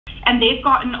and they've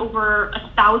gotten over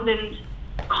 1,000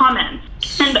 comments.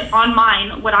 And on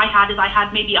mine, what I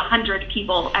had maybe 100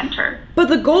 people enter. But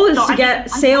the goal is to get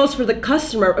sales for the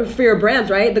customer, for your brands,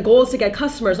 right? The goal is to get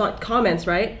customers, not comments,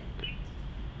 right?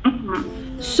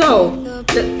 Mm-hmm. So,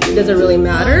 does it really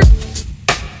matter?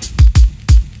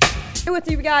 Hey, what's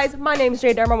up, you guys? My name is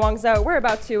Jade Wangzo. We're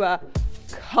about to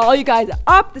call you guys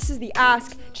up. This is the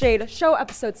Ask Jade Show,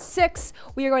 episode 6.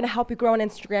 We are going to help you grow on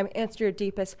Instagram, answer your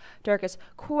deepest, darkest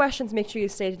questions. Make sure you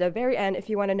stay to the very end if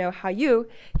you want to know how you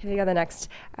can get on the next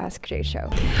Ask Jade Show.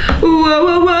 Whoa,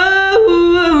 whoa, whoa,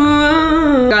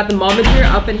 whoa. Got the mom here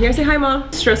up in here. Say hi,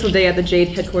 Mom. Stressful day at the Jade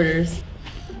headquarters.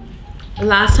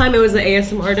 Last time it was the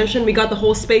ASMR audition. We got the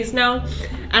whole space now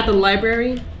at the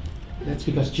library. That's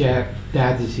because Dad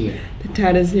is here. The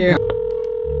Dad is here.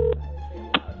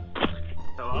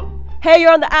 Hello? Hey,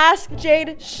 you're on the Ask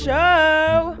Jade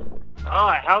Show.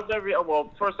 Hi, how's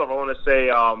well, first off, I want to say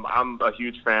I'm a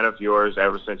huge fan of yours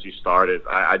ever since you started.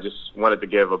 I just wanted to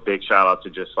give a big shout out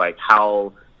to just like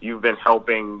how you've been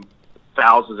helping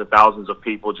thousands and thousands of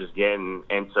people just getting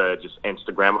into just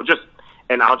Instagram or just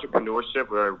an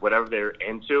entrepreneurship or whatever they're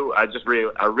into. I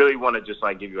really want to just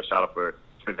like give you a shout out for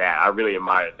that. I really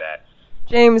admired that.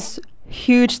 James,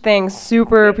 huge things,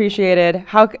 super appreciated.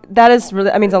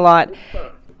 That means a lot.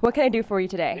 What can I do for you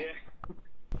today?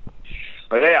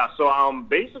 Yeah, so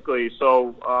basically,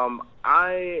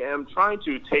 I am trying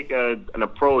to take an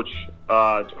approach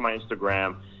to my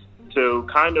Instagram to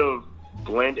kind of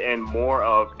blend in more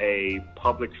of a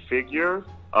public figure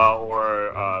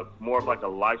or more of like a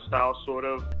lifestyle sort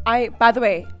of. By the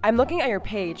way, I'm looking at your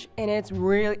page and it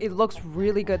looks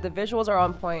really good. The visuals are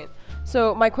on point.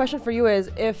 So my question for you is,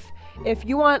 if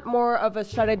you want more of a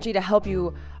strategy to help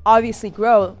you obviously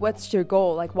grow, what's your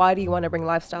goal? Like, why do you want to bring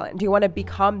lifestyle in? Do you want to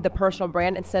become the personal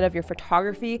brand instead of your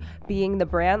photography being the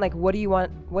brand? Like, what do you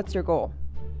want? What's your goal?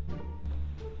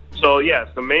 So yes,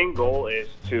 the main goal is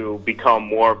to become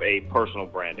more of a personal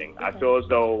branding. Okay. I feel as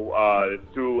though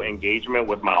through engagement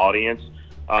with my audience,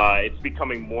 it's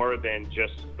becoming more than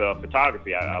just the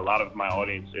photography. A lot of my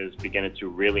audience is beginning to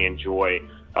really enjoy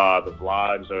the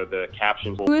vlogs or the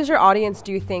captions. Who is your audience,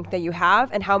 do you think, that you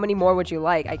have, and how many more would you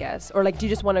like, I guess? Or like, do you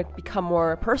just want to become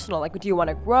more personal? Like, do you want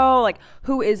to grow? Like,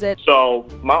 who is it? So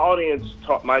my audience,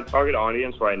 my target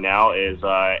audience right now is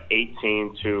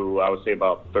 18 to, I would say,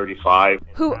 about 35.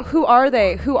 Who are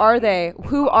they? Who are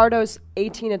those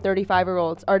 18 to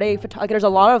 35-year-olds? Are they, like, there's a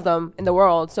lot of them in the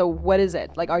world, so what is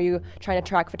it? Like, are you trying to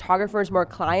attract photographers, more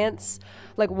clients?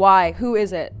 Like, why? Who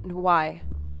is it? Why?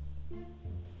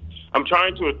 I'm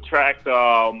trying to attract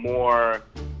more,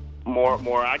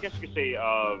 I guess you could say,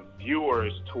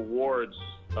 viewers towards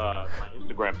my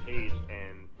Instagram page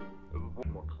and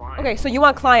more clients. Okay, so you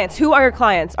want clients. Who are your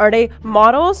clients? Are they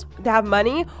models that have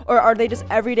money, or are they just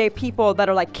everyday people that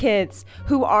are like kids?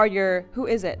 Who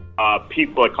is it?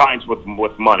 People, clients with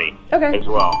money. Okay. As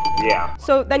well. Yeah.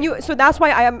 So that's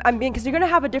why I'm being, because you're gonna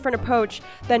have a different approach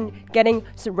than getting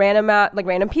some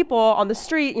random people on the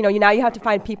street. You know, now you have to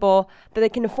find people that they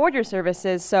can afford your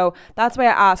services. So that's why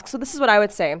I ask. So this is what I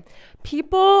would say.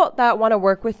 People that want to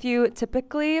work with you,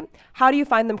 typically, how do you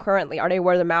find them currently? Are they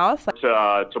word of mouth?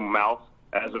 To mouth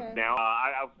as of now.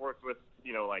 I've worked with,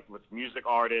 like with music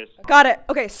artists. Got it.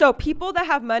 Okay, so people that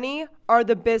have money are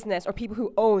the business or people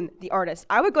who own the artist.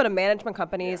 I would go to management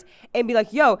companies and be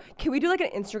like, yo, can we do like an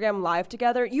Instagram live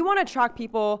together? You want to attract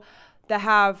people that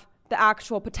have the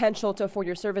actual potential to afford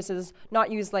your services,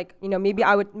 not use like, maybe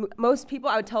most people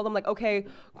I would tell them like, okay,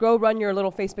 go run your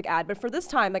little Facebook ad. But for this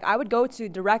time, like I would go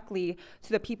directly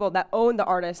to the people that own the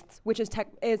artists, which is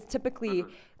typically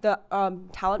the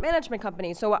talent management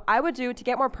company. So what I would do to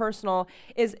get more personal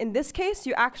is, in this case,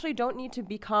 you actually don't need to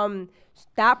become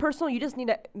that personal. You just need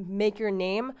to make your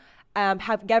name,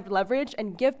 get leverage,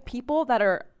 and give people that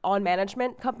are on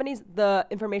management companies the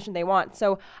information they want.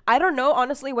 So I don't know,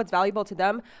 honestly, what's valuable to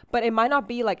them, but it might not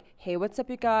be like, hey, what's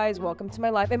up, you guys? Welcome to my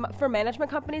life. For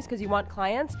management companies, because you want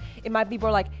clients, it might be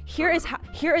more like, here is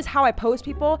how I post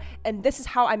people, and this is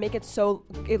how I make it so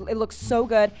it looks so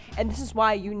good, and this is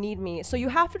why you need me. So you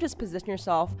have to just position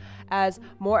yourself as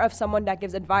more of someone that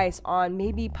gives advice on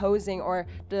maybe posing or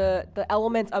the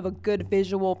elements of a good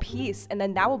visual piece, and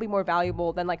then that will be more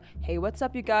valuable than like, hey, what's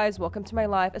up, you guys? Welcome to my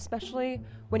life, especially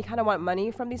when you kind of want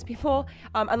money from these people,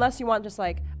 unless you want just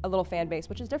like a little fan base,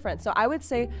 which is different. So I would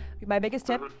say my biggest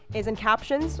tip is in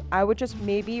captions, I would just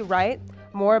maybe write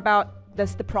more about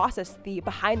the process, the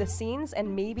behind the scenes,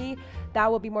 and maybe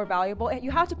that will be more valuable. And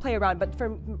you have to play around, but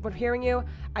from hearing you,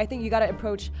 I think you got to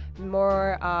approach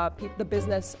more the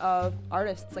business of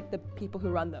artists, like the people who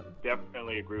run them.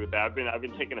 Definitely agree with that. I've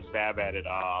been taking a stab at it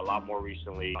a lot more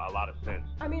recently, a lot of sense.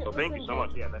 I mean, so thank you so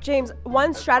much. Yeah, James,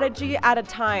 one strategy at a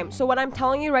time. So what I'm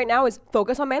telling you right now is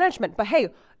focus on management. But hey,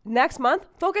 next month,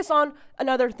 focus on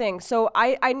another thing. So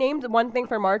I named one thing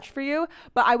for March for you,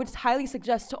 but I would highly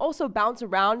suggest to also bounce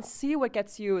around, see what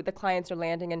gets you the clients are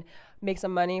landing, and make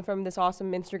some money from this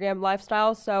awesome Instagram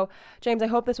lifestyle. So James, I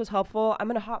hope this was helpful. I'm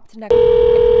gonna hop to next.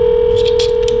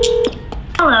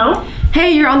 Hello.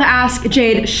 Hey, you're on the Ask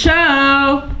Jade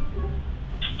show.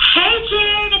 Hey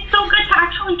Jade, it's so good to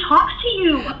actually talk to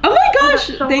you. Oh my gosh,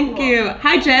 So thank cool. you.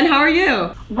 Hi Jen, how are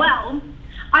you? Well,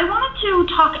 I wanted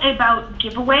to talk about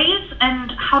giveaways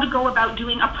and how to go about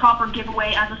doing a proper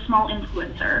giveaway as a small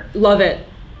influencer. Love it.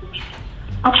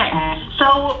 Okay,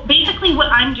 so basically what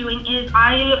I'm doing is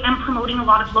I am promoting a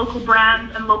lot of local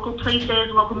brands and local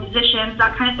places, local musicians,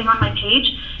 that kind of thing on my page.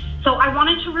 So I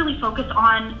wanted to really focus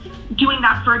on doing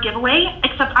that for a giveaway,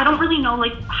 except I don't really know,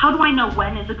 like, how do I know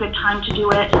when is a good time to do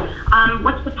it?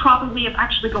 What's the proper way of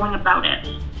actually going about it?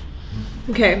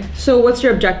 Okay, so what's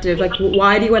your objective? Like,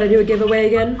 why do you want to do a giveaway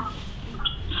again?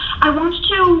 I want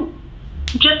to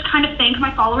just kind of thank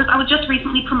my followers. I was just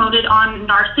recently promoted on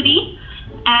Narcity,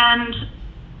 and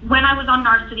when I was on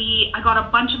Narcity, I got a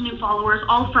bunch of new followers,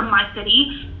 all from my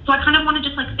city. So I kind of want to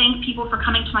just like thank people for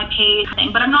coming to my page,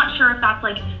 but I'm not sure if that's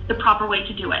like the proper way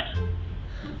to do it.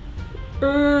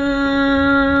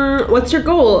 What's your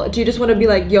goal? Do you just want to be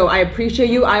like, yo, I appreciate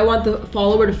you, I want the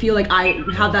follower to feel like I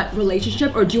have that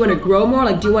relationship, or do you want to grow more?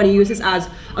 Like, do you want to use this as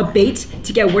a bait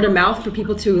to get word of mouth for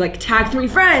people to like tag 3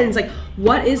 friends? Like,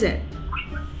 what is it?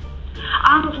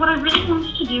 What I really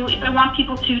want to do is I want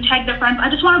people to tag their friends. I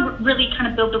just want to really kind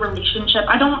of build the relationship.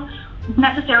 I don't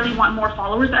necessarily want more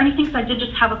followers or anything, because I did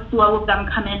just have a flow of them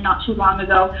come in not too long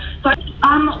ago. So,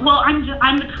 well,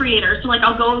 I'm the creator, so like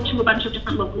I'll go to a bunch of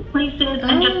different local places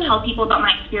and just tell people about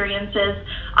my experiences.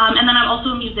 And then I'm also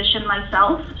a musician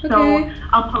myself, so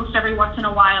I'll post every once in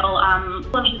a while.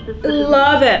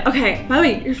 Love it. Okay, by the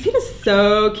way, your feed is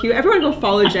so cute. Everyone go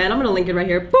follow Jen. I'm gonna link it right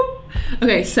here. Boop.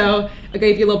 Okay, so I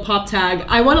gave you a little pop tag.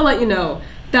 I want to let you know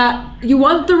that you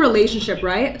want the relationship,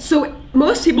 right? So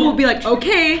most people will be like,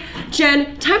 okay,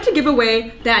 Jen, time to give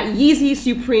away that Yeezy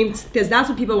Supreme, because that's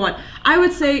what people want. I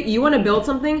would say you want to build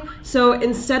something, so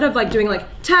instead of like doing like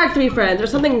tag 3 friends or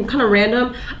something kind of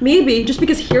random, maybe just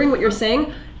because hearing what you're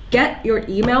saying, get your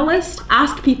email list,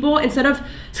 ask people instead of,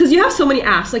 because you have so many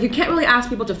asks, like you can't really ask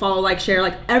people to follow, like, share,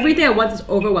 like everything at once is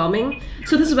overwhelming.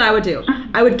 So this is what I would do.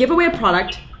 I would give away a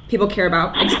product people care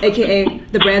about, aka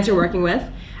the brands you're working with.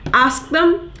 Ask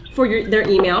them for their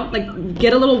email, like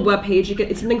get a little web page,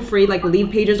 it's something free, like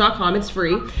leadpages.com, it's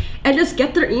free, and just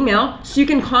get their email so you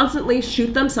can constantly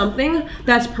shoot them something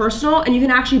that's personal, and you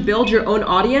can actually build your own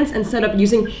audience instead of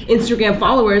using Instagram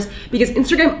followers, because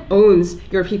Instagram owns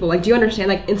your people. Like, do you understand?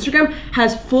 Like, Instagram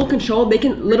has full control. They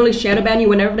can literally shadow ban you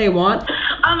whenever they want.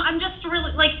 I'm just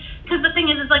really like, because the thing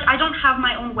is like I don't have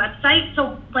my own website,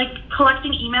 so like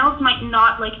collecting emails might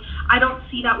not, like, I don't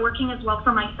see that working as well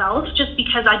for myself, just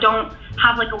because I don't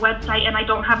have like a website and I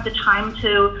don't have the time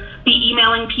to be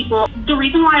emailing people. The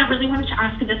reason why I really wanted to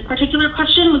ask this particular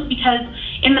question was because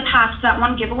in the past, that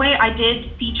one giveaway, I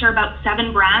did feature about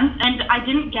 7 brands, and I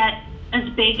didn't get as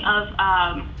big of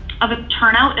a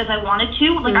turnout as I wanted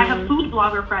to. Like, I have food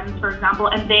blogger friends, for example,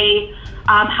 and they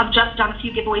have just done a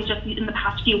few giveaways just in the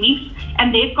past few weeks,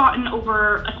 and they've gotten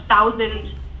over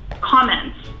 1,000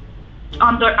 comments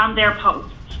on their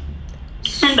posts.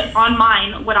 And on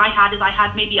mine, what I had is I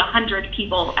had maybe 100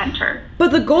 people enter.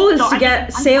 But the goal is to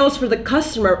get sales for the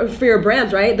customer, for your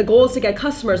brands, right? The goal is to get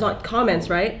customers, not comments,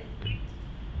 right?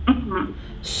 Mm-hmm.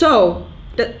 So,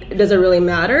 does it really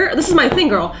matter? This is my thing,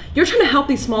 girl. You're trying to help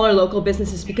these smaller local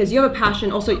businesses because you have a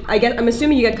passion. Also, I'm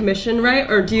assuming you get commission, right?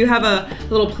 Or do you have a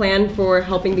little plan for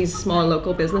helping these smaller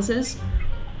local businesses?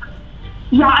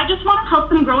 Yeah, I just want to help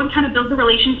them grow and kind of build the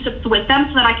relationships with them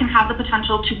so that I can have the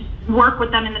potential to work with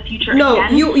them in the future. No,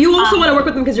 again. you also want to work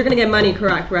with them because you're going to get money,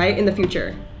 correct, right, in the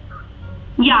future?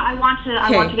 Yeah, I want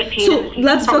to get paid. So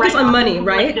let's focus on money,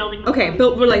 right? Okay,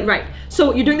 right.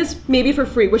 So you're doing this maybe for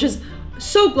free, which is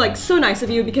so nice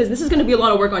of you, because this is going to be a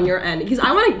lot of work on your end, because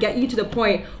I want to get you to the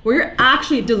point where you're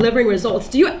actually delivering results.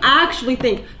 Do you actually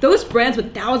think those brands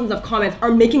with thousands of comments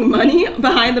are making money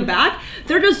behind the back?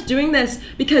 They're just doing this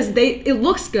because it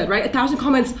looks good, right? 1,000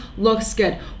 comments looks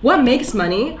good. What makes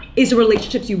money is the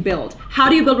relationships you build. How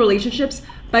do you build relationships?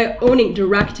 By owning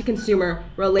direct to consumer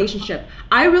relationship.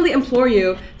 I really implore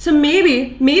you to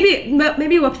maybe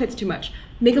website's too much.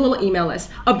 make a little email list.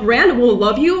 A brand will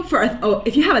love you for,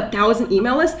 if you have 1,000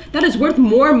 email lists, that is worth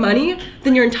more money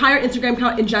than your entire Instagram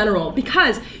account in general,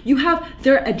 because you have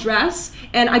their address.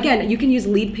 And again, you can use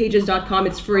leadpages.com,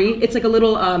 it's free. It's like a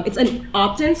little, it's an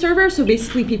opt-in server. So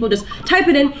basically people just type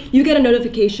it in, you get a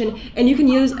notification, and you can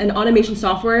use an automation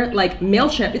software like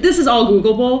MailChimp. This is all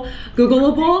Googleable.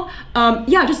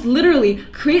 Yeah, just literally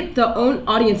create the own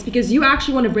audience, because you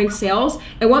actually want to bring sales,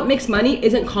 and what makes money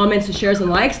isn't comments and shares and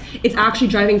likes, it's actually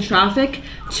driving traffic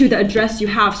to the address you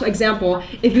have. So example,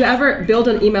 if you ever build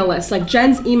an email list, like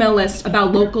Jen's email list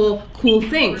about local cool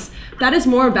things, that is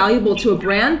more valuable to a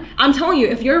brand. I'm telling you,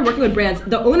 if you're working with brands,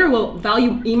 the owner will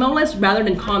value email lists rather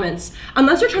than comments.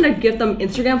 Unless you're trying to give them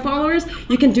Instagram followers,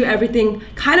 you can do everything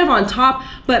kind of on top,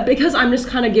 but because I'm just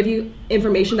kind of give you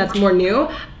information that's more new,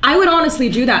 I would honestly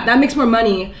do that. That makes more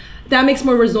money. That makes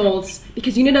more results,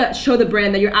 because you need to show the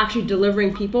brand that you're actually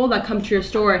delivering people that come to your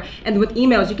store. And with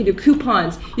emails, you can do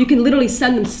coupons. You can literally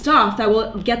send them stuff that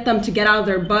will get them to get out of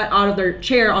their butt, out of their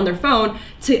chair on their phone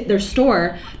to their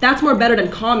store. That's more better than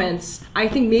comments. I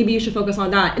think maybe you should focus on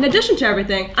that. In addition to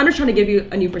everything, I'm just trying to give you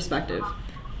a new perspective.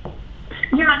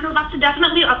 Yeah, no, that's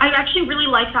definitely, I actually really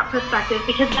like that perspective,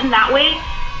 because in that way,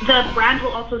 the brand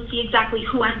will also see exactly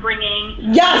who I'm bringing.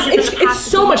 Yes, it's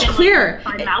so much clearer.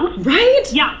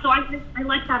 Right? Yeah, so I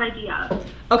like that idea.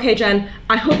 Okay, Jen,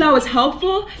 I hope that was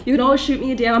helpful. You can always shoot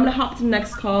me a DM. I'm gonna hop to the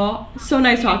next call. So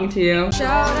nice talking to you.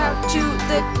 Shout out to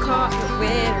the comment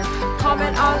winner.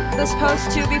 Comment on this post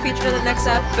to be featured in the next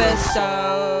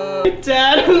episode.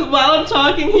 Dad, while I'm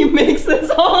talking, he makes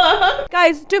this all up.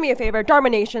 Guys, do me a favor,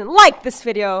 DarmaNation, like this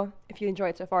video if you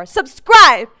enjoyed so far.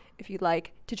 Subscribe if you'd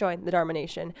like to join the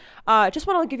DarmaNation. Just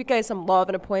want to give you guys some love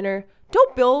and a pointer.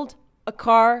 Don't build a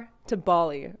car to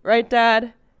Bali, right,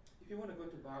 Dad? If you want to go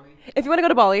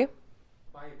to Bali,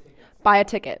 buy a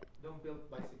ticket.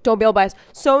 Don't build bicycles.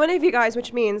 So many of you guys,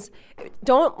 which means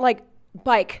don't like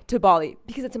bike to Bali,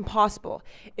 because it's impossible.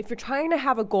 If you're trying to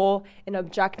have a goal, an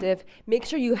objective, make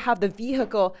sure you have the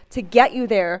vehicle to get you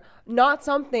there, not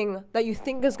something that you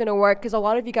think is going to work, because a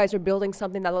lot of you guys are building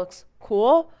something that looks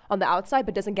cool on the outside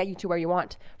but doesn't get you to where you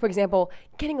want. For example,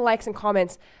 getting likes and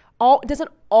comments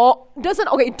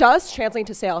it does translate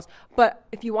to sales, but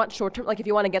if you want short term, like if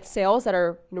you want to get sales that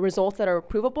are, results that are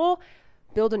provable,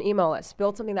 build an email list.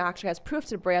 Build something that actually has proof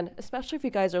to the brand, especially if you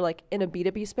guys are like in a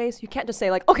B2B space. You can't just say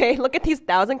like, okay, look at these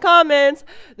 1,000 comments.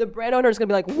 The brand owner is going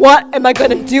to be like, what am I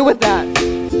going to do with that?